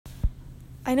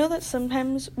I know that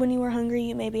sometimes when you are hungry,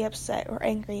 you may be upset or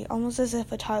angry, almost as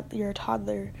if you're a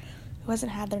toddler who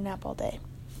hasn't had their nap all day.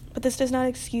 But this does not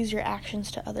excuse your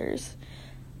actions to others.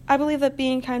 I believe that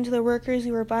being kind to the workers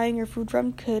you are buying your food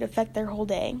from could affect their whole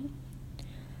day.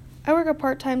 I work a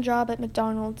part-time job at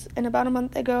McDonald's, and about a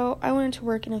month ago, I went into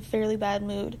work in a fairly bad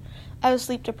mood. I was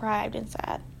sleep-deprived and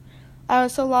sad. I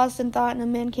was so lost in thought, and a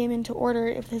man came in to order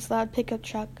if his loud pickup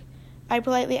truck. I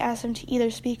politely asked him to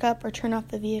either speak up or turn off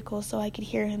the vehicle so I could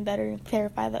hear him better and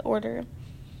clarify the order.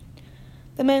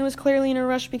 The man was clearly in a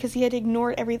rush because he had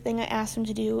ignored everything I asked him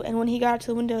to do, and when he got to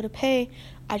the window to pay,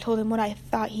 I told him what I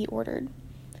thought he ordered.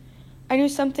 I knew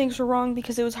some things were wrong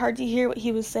because it was hard to hear what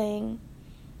he was saying.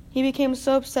 He became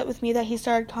so upset with me that he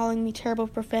started calling me terrible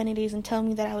profanities and telling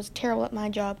me that I was terrible at my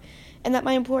job and that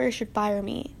my employer should fire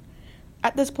me.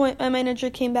 At this point, my manager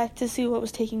came back to see what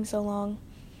was taking so long.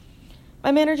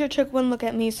 My manager took one look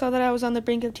at me, saw that I was on the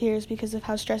brink of tears because of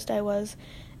how stressed I was,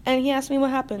 and he asked me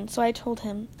what happened, so I told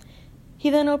him. He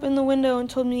then opened the window and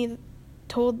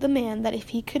told the man that if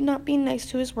he could not be nice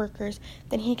to his workers,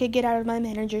 then he could get out of my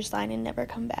manager's line and never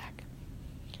come back.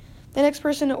 The next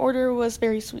person to order was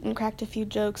very sweet and cracked a few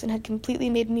jokes and had completely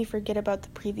made me forget about the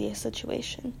previous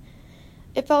situation.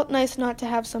 It felt nice not to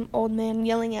have some old man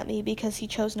yelling at me because he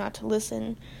chose not to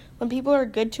listen. When people are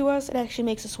good to us, it actually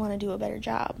makes us want to do a better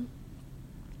job.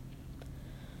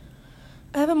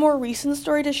 I have a more recent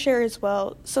story to share as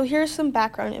well, so here's some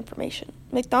background information.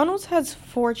 McDonald's has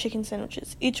 4 chicken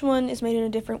sandwiches. Each one is made in a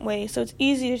different way, so it's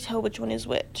easy to tell which one is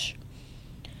which.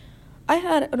 I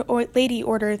had a lady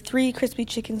order 3 crispy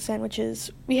chicken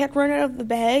sandwiches. We had run out of the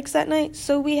bags that night,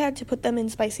 so we had to put them in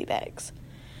spicy bags.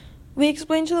 We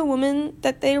explained to the woman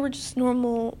that they were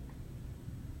normal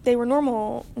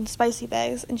in spicy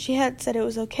bags, and she had said it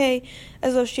was okay,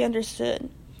 as though she understood.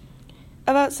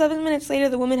 About 7 minutes later,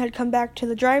 the woman had come back to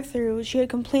the drive-thru. She had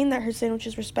complained that her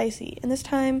sandwiches were spicy, and this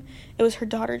time, it was her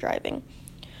daughter driving.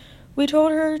 We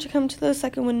told her to come to the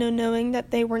second window knowing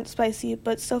that they weren't spicy,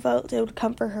 but still felt it would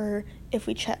comfort her if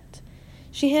we checked.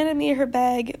 She handed me her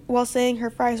bag while saying her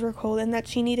fries were cold and that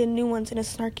she needed new ones in a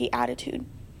snarky attitude.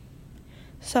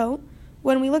 So,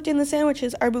 when we looked in the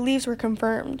sandwiches, our beliefs were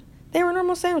confirmed. They were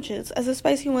normal sandwiches, as the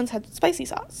spicy ones had spicy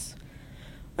sauce.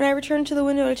 When I returned to the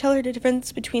window to tell her the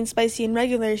difference between spicy and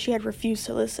regular, she had refused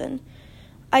to listen.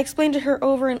 I explained to her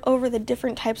over and over the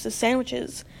different types of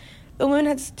sandwiches. The woman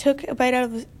said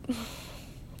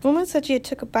she had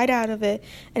took a bite out of it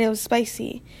and it was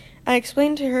spicy. I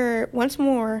explained to her once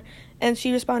more, and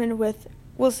she responded with,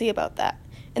 "We'll see about that,"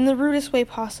 in the rudest way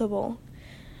possible.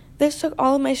 This took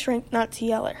all of my strength not to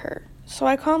yell at her, so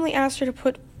I calmly asked her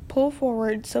to pull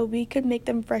forward so we could make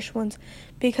them fresh ones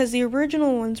because the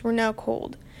original ones were now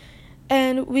cold,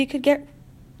 and we could get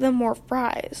them more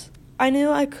fries. I knew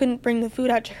I couldn't bring the food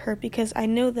out to her because I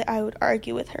knew that I would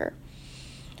argue with her.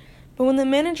 But when the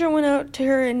manager went out to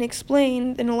her and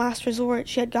explained in a last resort,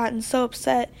 she had gotten so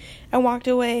upset and walked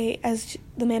away as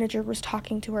the manager was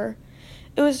talking to her.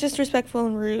 It was disrespectful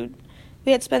and rude.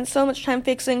 We had spent so much time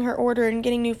fixing her order and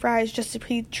getting new fries just to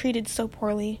be treated so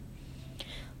poorly.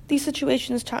 These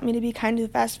situations taught me to be kind to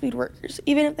fast food workers,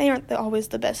 even if they aren't always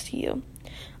the best to you.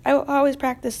 I will always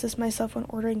practice this myself when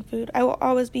ordering food. I will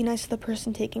always be nice to the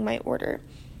person taking my order.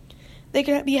 They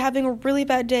could be having a really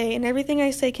bad day, and everything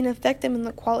I say can affect them in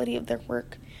the quality of their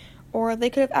work. Or they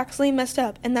could have accidentally messed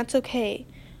up, and that's okay.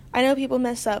 I know people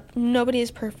mess up. Nobody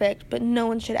is perfect, but no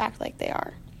one should act like they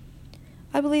are.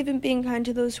 I believe in being kind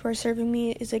to those who are serving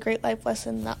me is a great life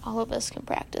lesson that all of us can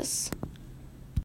practice.